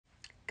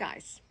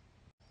Guys,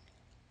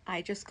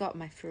 I just got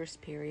my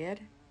first period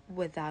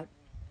without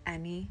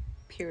any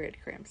period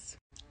cramps.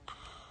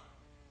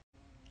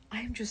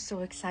 I am just so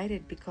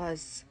excited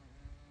because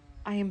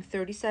I am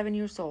 37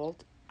 years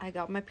old. I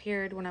got my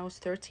period when I was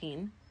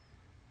 13,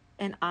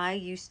 and I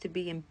used to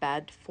be in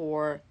bed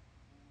for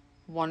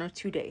 1 or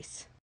 2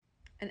 days.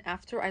 And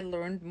after I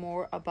learned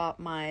more about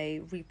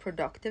my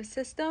reproductive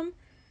system,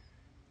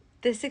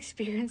 this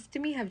experience to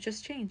me have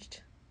just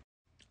changed.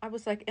 I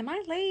was like, am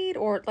I late?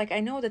 Or like, I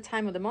know the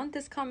time of the month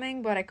is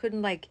coming, but I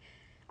couldn't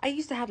I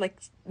used to have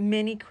like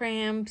mini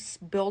cramps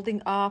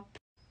building up.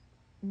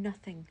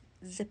 Nothing.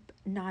 Zip.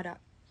 Nada.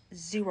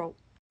 Zero.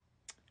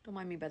 Don't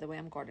mind me, by the way,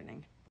 I'm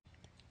gardening.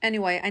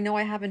 Anyway, I know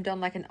I haven't done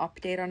like an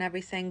update on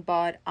everything,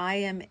 but I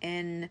am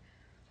in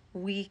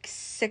week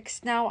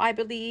 6 now, I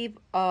believe,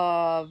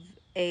 of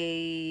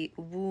a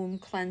womb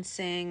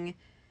cleansing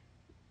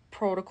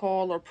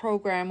protocol or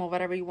program or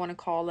whatever you want to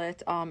call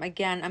it.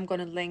 Again, I'm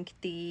going to link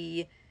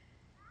the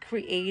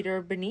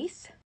creator beneath